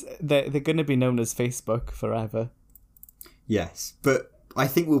 they're going to be known as Facebook forever. Yes, but I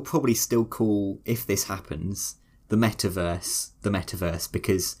think we'll probably still call, if this happens, the Metaverse,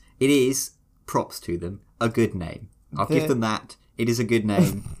 because it is, props to them, a good name. I'll give them that. It is a good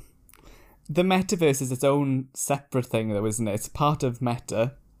name. The Metaverse is its own separate thing, though, isn't it? It's part of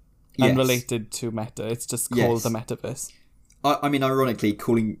Meta, unrelated to Meta. It's just called the Metaverse. I mean, ironically,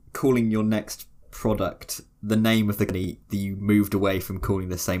 calling your next product the name of the company that you moved away from calling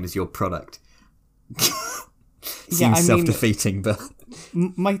the same as your product seems self-defeating, but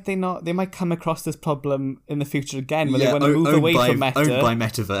might they not? They might come across this problem in the future again, where they want to move away from Meta. Owned by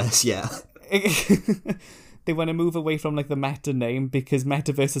Metaverse, yeah. They want to move away from the Meta name because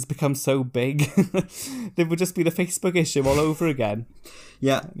Metaverse has become so big. They would just be the Facebook issue all over again.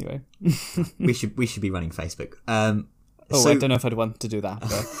 Yeah. Anyway, we should be running Facebook. I don't know if I'd want to do that,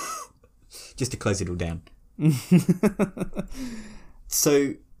 but just to close it all down.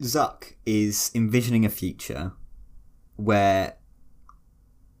 So Zuck is envisioning a future where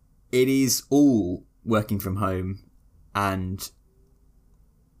it is all working from home and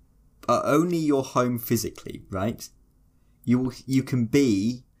only your home physically, right? You can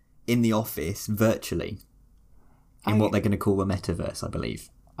be in the office virtually in what they're going to call the Metaverse, I believe.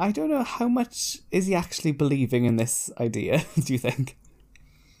 I don't know how much is he actually believing in this idea, do you think?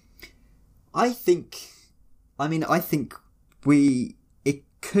 I think it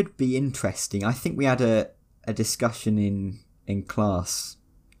could be interesting. I think we had a discussion in class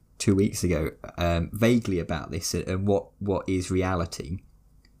 2 weeks ago, vaguely about this and what is reality.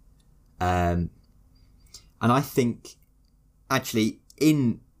 And I think actually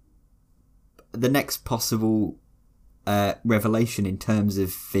in the next possible revelation in terms of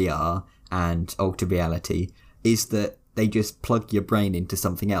VR and augmented reality is that they just plug your brain into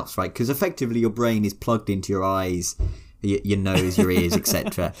something else, right? Because effectively your brain is plugged into your eyes, your nose, your ears,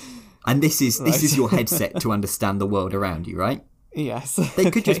 etc. And this is your headset to understand the world around you, right? Yes. They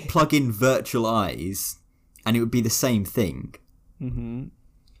could just plug in virtual eyes and it would be the same thing. Mm-hmm.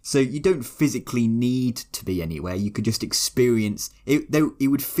 So you don't physically need to be anywhere. You could just experience it. It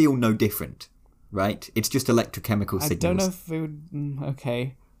would feel no different, right? It's just electrochemical signals. I don't know if it would.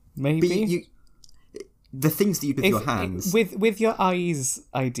 Okay, maybe. the things that you do with your hands. With your eyes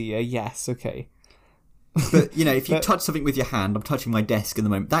idea, yes, okay. But, if you touch something with your hand, I'm touching my desk at the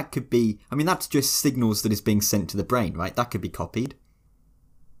moment, that could be... I mean, that's just signals that is being sent to the brain, right? That could be copied.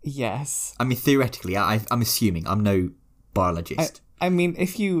 Yes. I mean, theoretically, I'm assuming. I'm no biologist. I mean,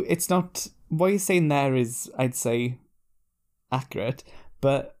 it's not... What you're saying there is, I'd say, accurate,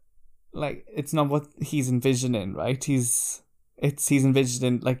 but, like, it's not what he's envisioning, right? He's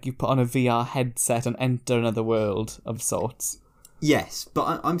envisioning, like, you put on a VR headset and enter another world of sorts. Yes,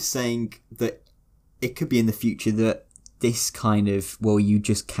 but I'm saying that it could be in the future that this kind of, well, you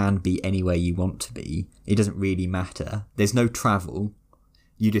just can be anywhere you want to be. It doesn't really matter. There's no travel.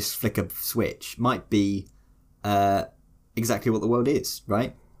 You just flick a switch. Might be exactly what the world is,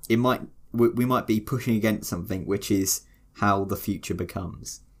 right? We might be pushing against something, which is how the future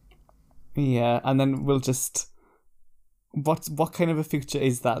becomes. Yeah, and then we'll just... What kind of a future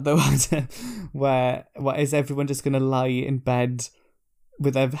is that, though? Where is everyone just going to lie in bed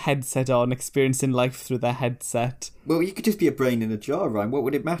with a headset on, experiencing life through their headset? Well, you could just be a brain in a jar, Ryan. What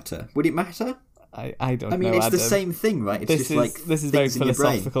would it matter? Would it matter? I don't know. I mean, it's Adam. The same thing, right? It's this is very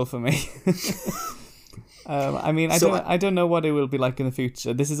philosophical for me. I mean, I don't know what it will be like in the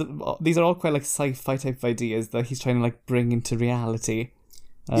future. These are all quite like sci-fi type ideas that he's trying to like bring into reality.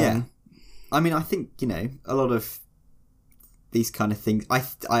 Yeah, I mean, I think a lot of these kind of things.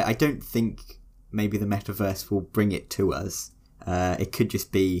 I don't think maybe the metaverse will bring it to us. It could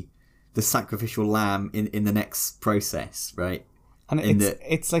just be the sacrificial lamb in the next process, right? And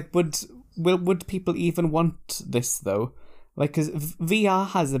it's like, would people even want this though? Like, because VR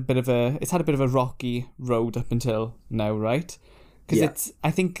has it's had a bit of a rocky road up until now, right? Because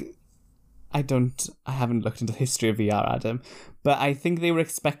I haven't looked into the history of VR, Adam, but I think they were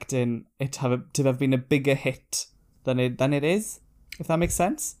expecting it to have been a bigger hit than it is, if that makes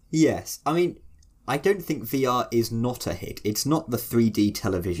sense. Yes, I mean, I don't think VR is not a hit. It's not the 3D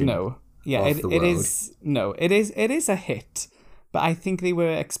television. No, yeah, it is. No, it is a hit, but I think they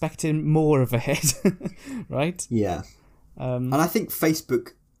were expecting more of a hit, right? Yeah, and I think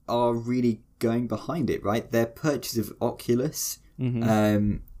Facebook are really going behind it, right? Their purchase of Oculus,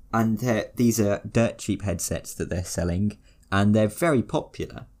 and these are dirt cheap headsets that they're selling, and they're very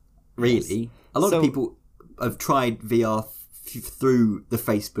popular. Really, yes. A lot of people have tried VR through the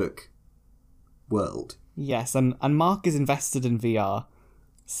Facebook world. Yes, and Mark is invested in VR,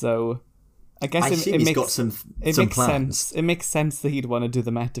 so I guess it makes, got some makes plans. Sense. It makes sense that he'd want to do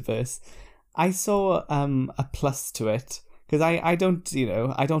the metaverse. I saw a plus to it because I don't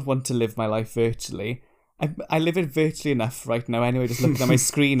want to live my life virtually. I live it virtually enough right now anyway, just looking at my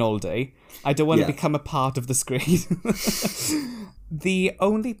screen all day. I don't want to become a part of the screen. The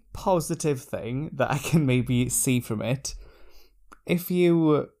only positive thing that I can maybe see from it, if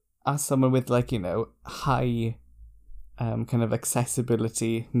you are someone with high kind of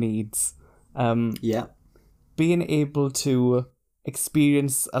accessibility needs, being able to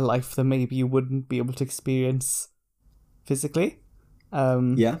experience a life that maybe you wouldn't be able to experience physically,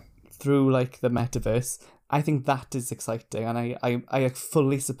 through like the metaverse, I think that is exciting, and I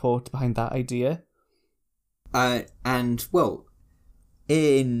fully support behind that idea. And well,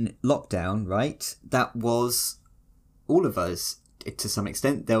 in lockdown, right, that was all of us to some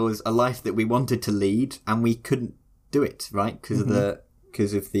extent. There was a life that we wanted to lead and we couldn't do it, right, because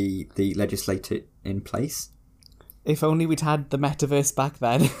of the legislature in place. If only we'd had the metaverse back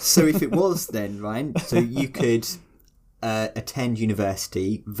then. So if it was then, right, so you could attend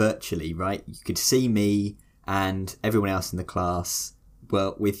university virtually, right? You could see me and everyone else in the class,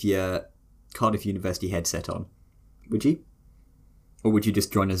 well, with your Cardiff University headset on. Would you? Or would you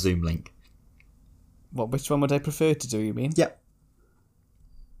just join a Zoom link? Which one would I prefer to do, you mean? Yep.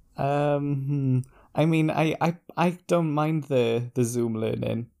 I mean, I don't mind the Zoom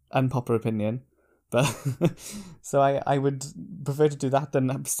learning, unpopular opinion, but so I would prefer to do that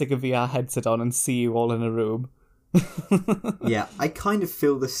than stick a VR headset on and see you all in a room. Yeah, I kind of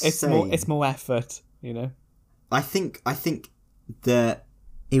feel the same. It's more effort, I think that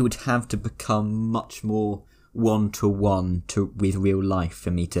it would have to become much more one-to-one with real life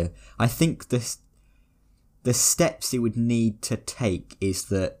for me to... I think the steps it would need to take is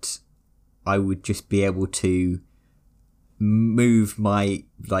that I would just be able to move my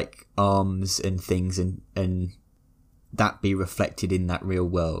arms and things and that be reflected in that real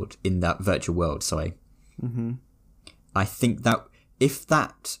world, in that virtual world, sorry. Mm-hmm. I think that if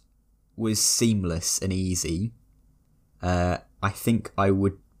that was seamless and easy, I think I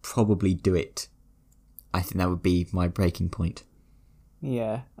would probably do it. I think that would be my breaking point.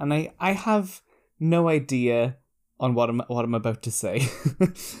 Yeah, and I have no idea on what I'm about to say.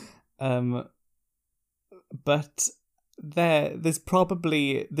 but this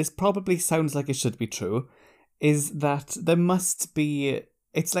probably sounds like it should be true, is that there must be.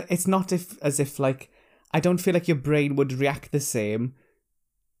 It's not as if like I don't feel like your brain would react the same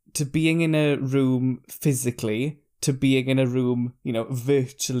to being in a room physically to being in a room,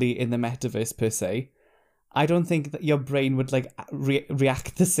 virtually in the metaverse per se. I don't think that your brain would like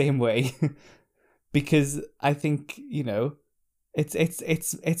react the same way because I think,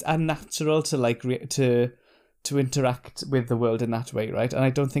 it's unnatural to like to interact with the world in that way, right? And I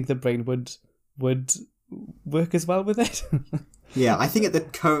don't think the brain would work as well with it. Yeah, I think at the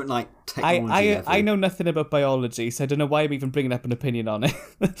current like technology level, I know nothing about biology, so I don't know why I'm even bringing up an opinion on it.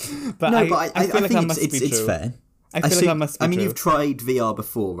 But I feel like think that must be true. It's fair. I feel like that must be true. You've tried VR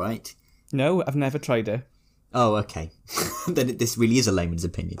before, right? No, I've never tried it. Oh, okay. Then this really is a layman's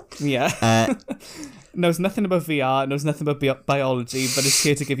opinion. Yeah. Knows nothing about VR, knows nothing about biology, but is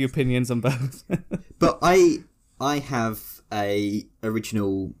here to give you opinions on both. But I have a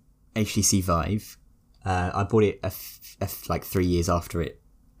original HTC Vive. I bought it like 3 years after it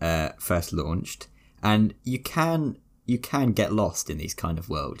first launched, and you can get lost in these kind of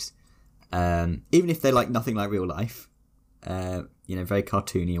worlds, even if they're like nothing like real life, very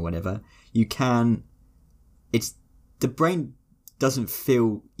cartoony or whatever. You can. It's the brain doesn't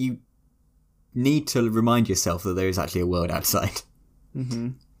feel. You need to remind yourself that there is actually a world outside.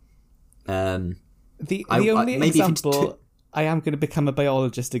 Mm-hmm. The only example. I am going to become a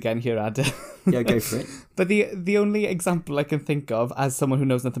biologist again here, Adam. Yeah, go for it. But the only example I can think of as someone who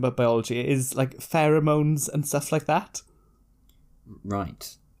knows nothing about biology is like pheromones and stuff like that.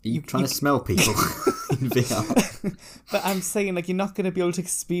 Right. Are you trying to smell people in VR? But I'm saying like you're not going to be able to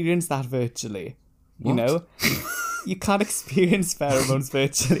experience that virtually. What? You can't experience pheromones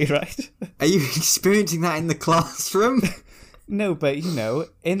virtually, right? Are you experiencing that in the classroom? No, but in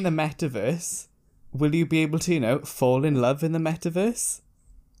the metaverse, will you be able to, fall in love in the metaverse?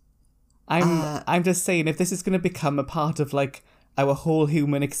 I'm just saying, if this is going to become a part of like our whole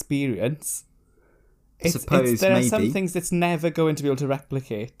human experience, there are some things it's never going to be able to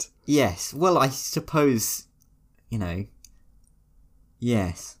replicate. Yes, well, I suppose,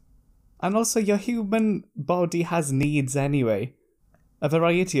 yes. And also, your human body has needs anyway. A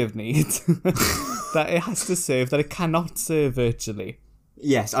variety of needs that it has to serve, that it cannot serve virtually.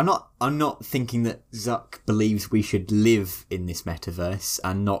 Yes, I'm not thinking that Zuck believes we should live in this metaverse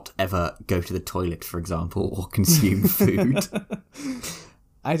and not ever go to the toilet, for example, or consume food.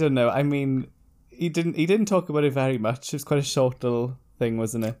 I don't know. I mean, he didn't talk about it very much. It was quite a short little thing,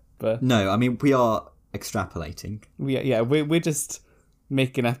 wasn't it? But no, I mean, we are extrapolating. We're just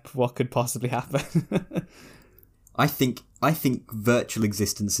making up what could possibly happen. I think virtual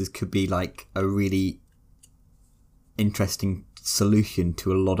existences could be like a really interesting solution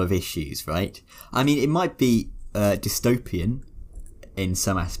to a lot of issues, right? I mean, it might be dystopian in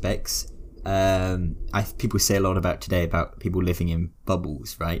some aspects. People say a lot about today about people living in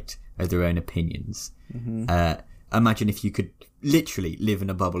bubbles, right, of their own opinions. Mm-hmm. Imagine if you could literally live in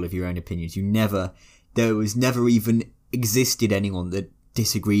a bubble of your own opinions. There was never even existed anyone that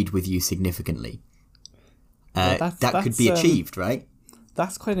disagreed with you significantly. That could be achieved, right?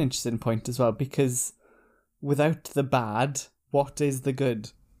 That's quite an interesting point as well, because without the bad, what is the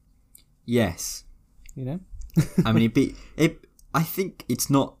good? Yes. I mean, I think it's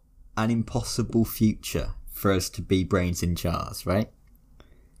not an impossible future for us to be brains in jars, right?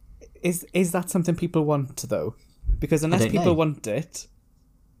 Is that something people want, though? Because unless people want it,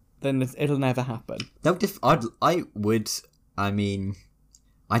 then it'll never happen. I don't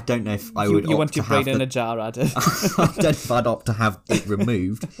know if I would. You want your brain in a jar, Adam? I don't know if I'd opt to have it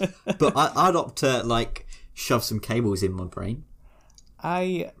removed, but I'd opt to like shove some cables in my brain.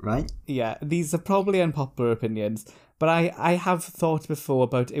 Right? Yeah, these are probably unpopular opinions, but I have thought before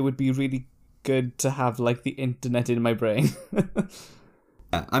about it would be really good to have like the internet in my brain.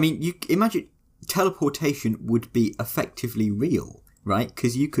 I mean, you imagine teleportation would be effectively real, right?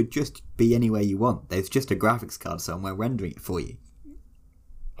 Because you could just be anywhere you want. There's just a graphics card somewhere rendering it for you.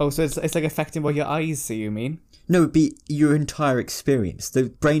 Oh, so it's like affecting what your eyes see, you mean? No, it'd be your entire experience. The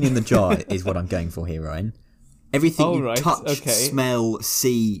brain in the jar is what I'm going for here, Ryan. Everything you touch, smell,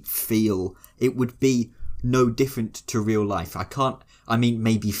 see, feel, it would be no different to real life.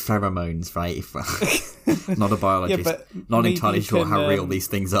 Maybe pheromones, right? If not a biologist, not entirely sure how real these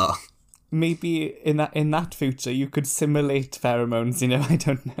things are. Maybe in that future you could simulate pheromones, I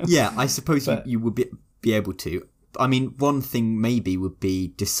don't know. Yeah, I suppose you would be able to. I mean, one thing maybe would be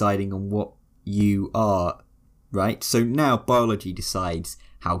deciding on what you are, right? So now biology decides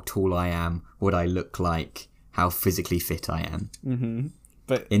how tall I am, what I look like, how physically fit I am. Mm-hmm.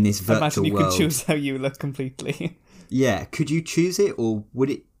 But in this virtual imagine you world. could choose how you look completely. Yeah, could you choose it, or would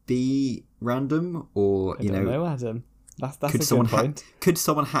it be random, or I don't know, Adam. That's a good point. Could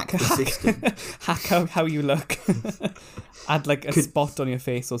someone hack the system? Hack how you look. Add like a spot on your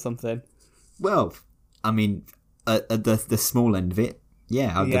face or something. Well, I mean, at the small end of it,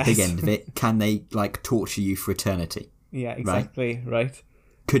 yeah. At the big end of it, can they like torture you for eternity? Yeah, exactly. Right.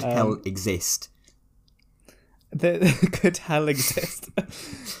 Could hell exist? Could hell exist?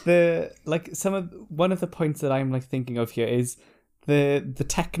 One of the points that I'm like thinking of here is the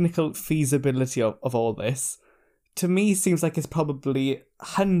technical feasibility of all this. To me, seems like it's probably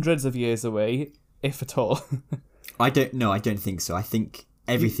hundreds of years away, if at all. I don't know. I don't think so. I think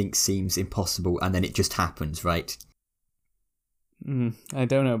everything seems impossible, and then it just happens, right? I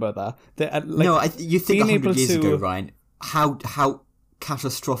don't know about that. You think 100 years ago, Ryan, how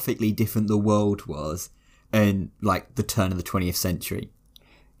catastrophically different the world was in like the turn of the 20th century.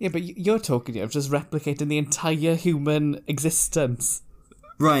 Yeah, but you're talking of just replicating the entire human existence.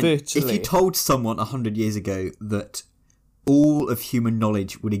 Ryan, virtually. If you told someone 100 years ago that all of human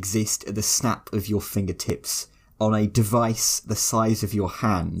knowledge would exist at the snap of your fingertips on a device the size of your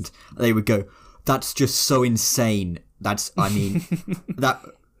hand, they would go, "That's just so insane. That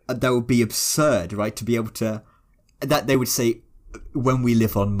would be absurd, right? To be able to..." That they would say, "When we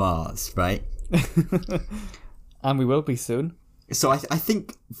live on Mars," right? And we will be soon. So I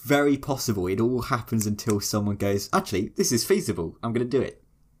think very possible it all happens until someone goes, "Actually, this is feasible. I'm going to do it."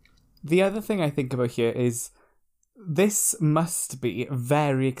 The other thing I think about here is this must be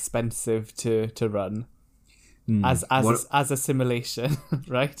very expensive to run as a simulation,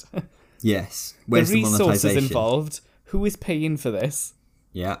 right? Yes. Where's the the resources monetization involved? Who is paying for this?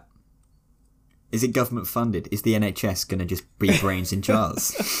 Yeah. Is it government funded? Is the NHS going to just be brains in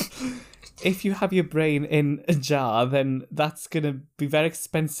jars? If you have your brain in a jar, then that's going to be very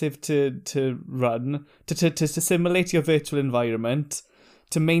expensive to run, to simulate your virtual environment,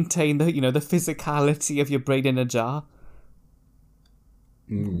 to maintain the physicality of your brain in a jar.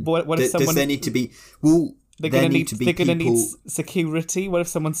 What if someone... Does there need to be... Well, they're going to need security. What if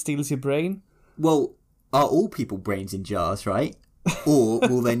someone steals your brain? Well, are all people brains in jars, right? Or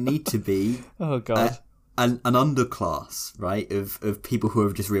will there need to be... Oh, God. An underclass, right, of people who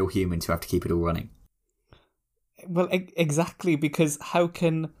are just real humans who have to keep it all running? Well, exactly, because how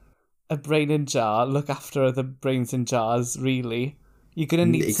can a brain in jar look after other brains in jars, really? You're gonna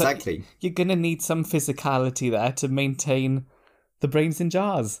need you're gonna need some physicality there to maintain the brains in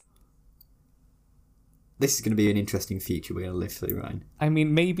jars. This is going to be an interesting future we're going to live through, Ryan. I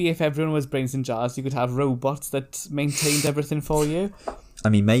mean, maybe if everyone was brains in jars, you could have robots that maintained everything for you. I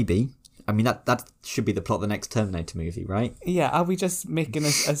mean, maybe. I mean, that should be the plot of the next Terminator movie, right? Yeah, are we just making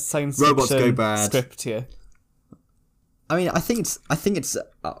a science robots fiction go bad. Script here? I mean, I think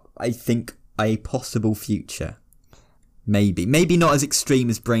a possible future. Maybe not as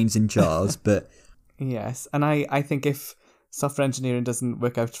extreme as brains in jars, but... Yes, and I think if software engineering doesn't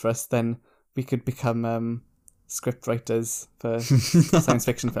work out for us, then we could become script writers for science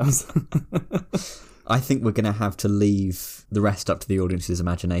fiction films. I think we're going to have to leave the rest up to the audience's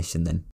imagination then.